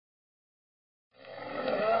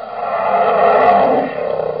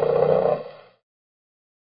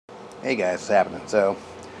Hey guys, what's happening? So,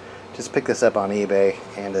 just picked this up on eBay,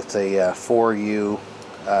 and it's a 4U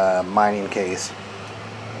mining case.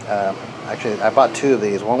 Actually, I bought two of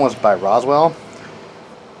these. One was by Roswill,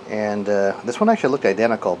 and this one actually looked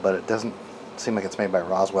identical, but it doesn't seem like it's made by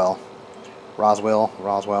Roswill.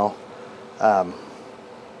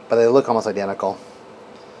 But they look almost identical.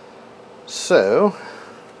 So,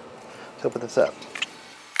 let's open this up.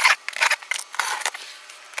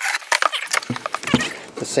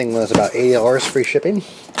 This thing was about $80 free shipping.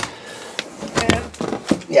 And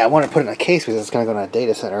yeah, I want to put it in a case because it's going to go in a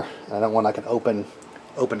data center. And I don't want like an open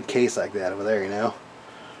case like that over there, you know.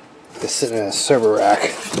 Just sitting in a server rack.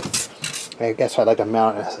 I guess I'd like to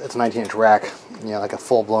mount it. It's a 19-inch rack, you know, like a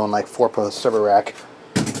full-blown like 4-post server rack.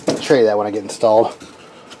 I'll show you that when I get installed.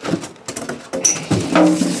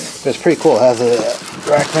 But it's pretty cool. It has a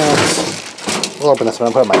rack mount. We'll open this one.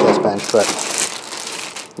 I'll put it on my test bench, but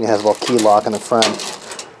it has a little key lock in the front.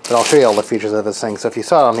 But I'll show you all the features of this thing. So if you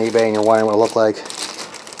saw it on eBay and you're wondering what it looked like,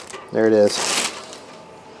 there it is.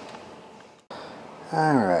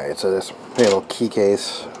 Alright, so there's a little key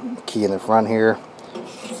case, key in the front here,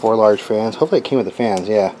 4 large fans. Hopefully it came with the fans,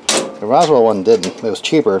 yeah. The Roswill one didn't. It was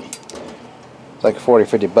cheaper. It's like 40 or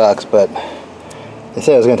 50 bucks, but they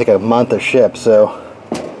said it was going to take a month to ship, so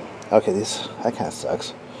okay, that kind of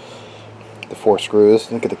sucks. The 4 screws.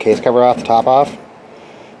 Get the case cover off, the top off.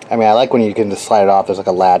 I mean, I like when you can just slide it off. There's like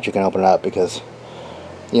a latch you can open it up because,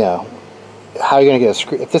 you know, how are you going to get a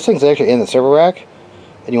screw? If this thing's actually in the server rack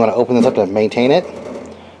and you want to open this up to maintain it,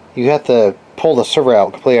 you have to pull the server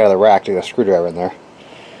out completely out of the rack to get a screwdriver in there.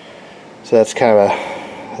 So that's kind of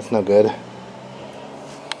that's no good.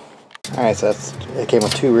 Alright, so it came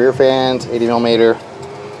with 2 rear fans, 80mm.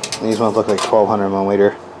 And these ones look like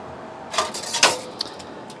 1200mm.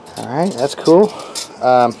 Alright, that's cool.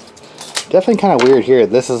 Definitely kind of weird here.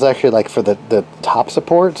 This is actually like for the top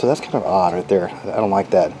support, so that's kind of odd right there. I don't like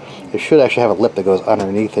that. It should actually have a lip that goes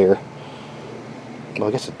underneath here. Well,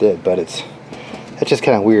 I guess it did, but it's just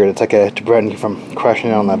kind of weird. It's like to prevent you from crushing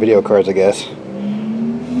it on the video cards, I guess.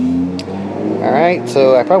 Alright,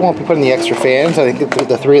 so I probably won't be putting the extra fans. I think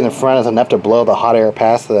the 3 in the front is enough to blow the hot air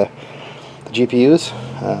past the GPUs.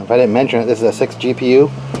 If I didn't mention it, this is a 6 GPU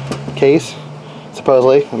case,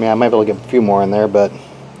 supposedly. I mean, I might be able to get a few more in there, but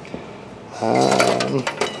I'm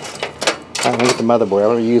going to get the motherboard. I'm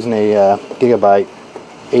going to be using a Gigabyte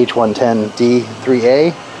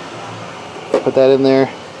H110D3A. Put that in there.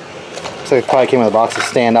 Looks like it probably came with a box of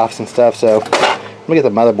standoffs and stuff, so I'm going to get the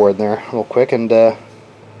motherboard in there real quick and get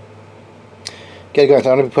it going. So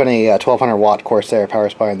I'm going to be putting a 1200 watt Corsair power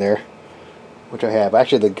supply in there, which I have.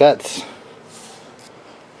 Actually, the guts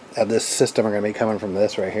of this system are going to be coming from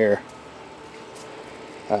this right here,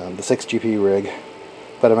 the 6 GPU rig.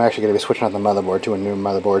 But I'm actually going to be switching out the motherboard to a new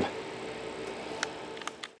motherboard.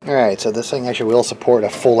 Alright, so this thing actually will support a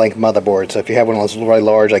full-length motherboard. So if you have one of those really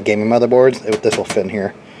large like gaming motherboards, this will fit in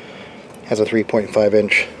here. It has a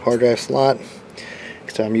 3.5-inch hard drive slot.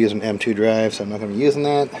 So I'm using M2 drive, so I'm not going to be using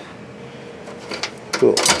that.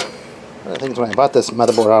 Cool. One of the things when I bought this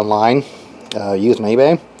motherboard online, using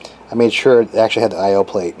eBay, I made sure it actually had the I/O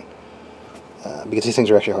plate. Because these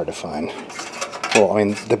things are actually hard to find. Well, I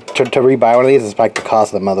mean, to rebuy one of these is like the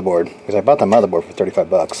cost of the motherboard. Because I bought the motherboard for 35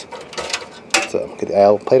 bucks. So, get the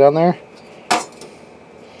I/O plate on there.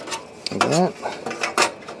 Like that.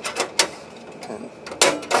 And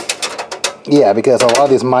yeah, because a lot of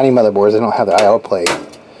these mining motherboards, they don't have the I/O plate.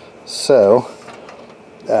 So,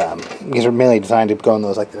 these are mainly designed to go in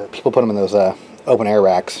those, like, people put them in those open air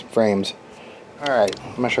racks, frames. Alright,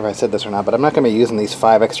 I'm not sure if I said this or not, but I'm not going to be using these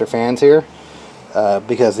 5 extra fans here.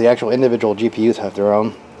 Because the actual individual GPUs have their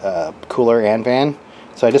own cooler and fan,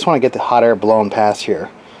 so I just want to get the hot air blown past here.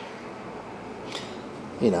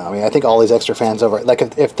 You know, I mean, I think all these extra fans over, like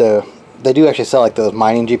if they do actually sell like those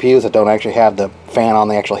mining GPUs that don't actually have the fan on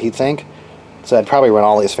the actual heatsink, so I'd probably run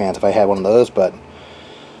all these fans if I had one of those. But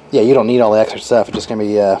yeah, you don't need all the extra stuff. It's just gonna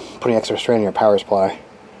be putting extra strain in your power supply.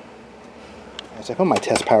 So I put my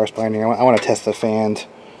test power supply in here. I want to test the fans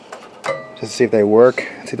just to see if they work,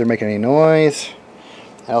 see if they're making any noise.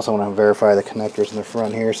 I also want to verify the connectors in the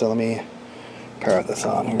front here, so let me power this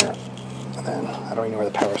on here. And then, I don't even know where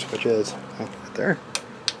the power switch is. Right there.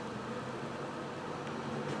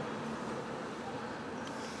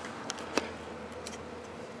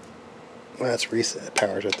 Well, that's reset.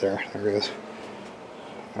 Power's right there. There it is.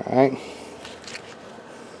 Alright.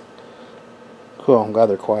 Cool, I'm glad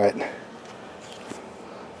they're quiet.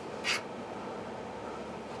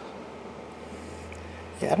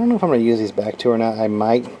 Yeah, I don't know if I'm going to use these back two or not. I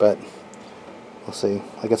might, but we'll see.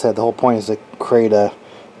 Like I said, the whole point is to create a...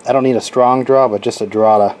 I don't need a strong draw, but just a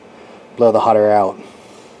draw to blow the hot air out.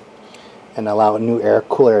 and allow new air,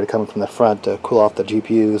 cool air to come from the front to cool off the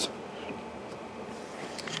GPUs.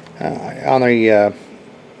 On the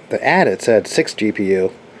ad it said 6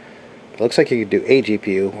 GPU. It looks like you could do 8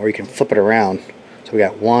 GPU, or you can flip it around. So we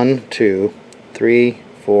got 1, 2, 3,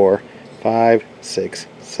 4, 5, 6,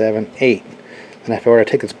 7, 8. And if I were to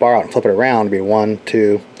take this bar out and flip it around, it'd be 1,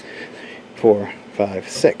 2, 4, 5,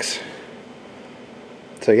 6.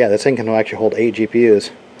 So yeah, this thing can actually hold 8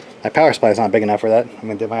 GPUs. My power supply is not big enough for that. I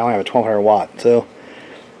mean, I only have a 1200 watt. So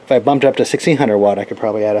if I bumped it up to 1600 watt, I could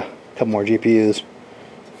probably add a couple more GPUs.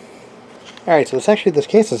 Alright, so this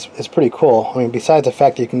case is pretty cool. I mean, besides the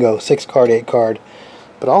fact that you can go 6 card, 8 card,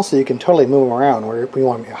 but also you can totally move them around where you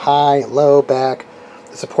want them high, low, back,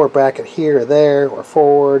 the support bracket here or there, or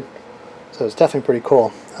forward. So it's definitely pretty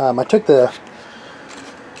cool. I took the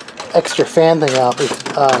extra fan thing out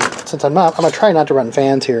since I'm going to try not to run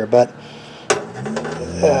fans here, but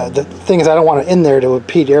the thing is I don't want it in there to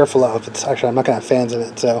impede airflow if it's actually, I'm not going to have fans in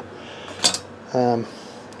it, so alright,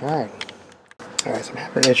 so I'm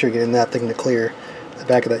having an issue getting that thing to clear the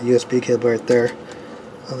back of that USB cable right there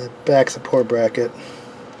on the back support bracket.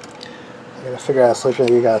 I'm going to figure out a solution.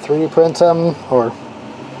 You got a 3D print something, or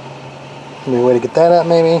maybe a way to get that up,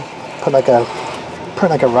 maybe put like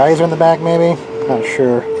a riser in the back, maybe. Not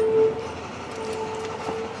sure.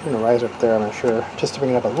 Even a riser up there, I'm not sure. Just to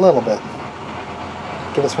bring it up a little bit.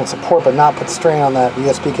 Give it some support, but not put strain on that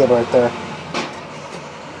USB cable right there.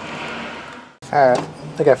 Alright, I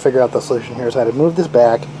think I figured out the solution here. So I had to move this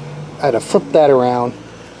back, I had to flip that around,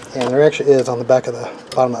 and there actually is on the back of the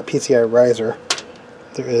bottom of that PCI riser,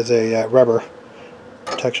 there is a rubber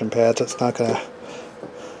protection pad, so it's not going to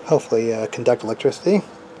hopefully conduct electricity.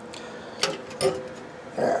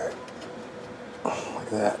 Alright, like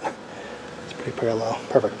that. It's pretty parallel.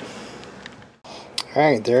 Perfect.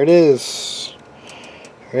 Alright, there it is.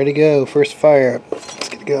 Ready to go. First fire. Let's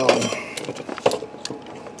get it going.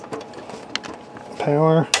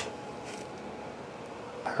 Power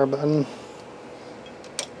button.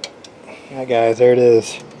 Alright guys, there it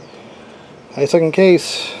is. Nice looking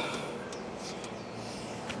case.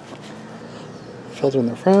 Filter in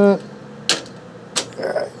the front.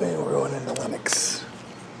 Alright, then we're going into Linux.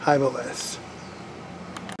 Hive OS.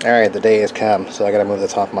 Alright, the day has come, so I gotta move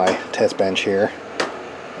this off my test bench here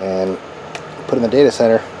and put it in the data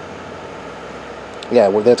center. Yeah,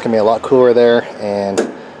 well, that's gonna be a lot cooler there, and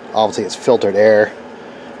obviously it's filtered air,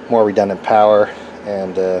 more redundant power,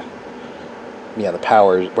 and yeah, the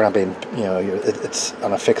power, we're not being, you know, it's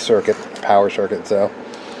on a fixed circuit, power circuit, so.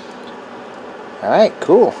 Alright,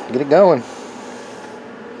 cool, get it going.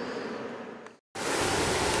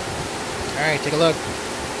 Alright, take a look.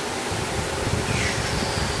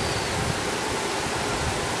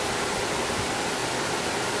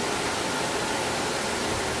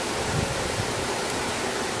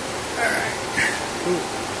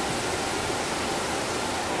 Alright.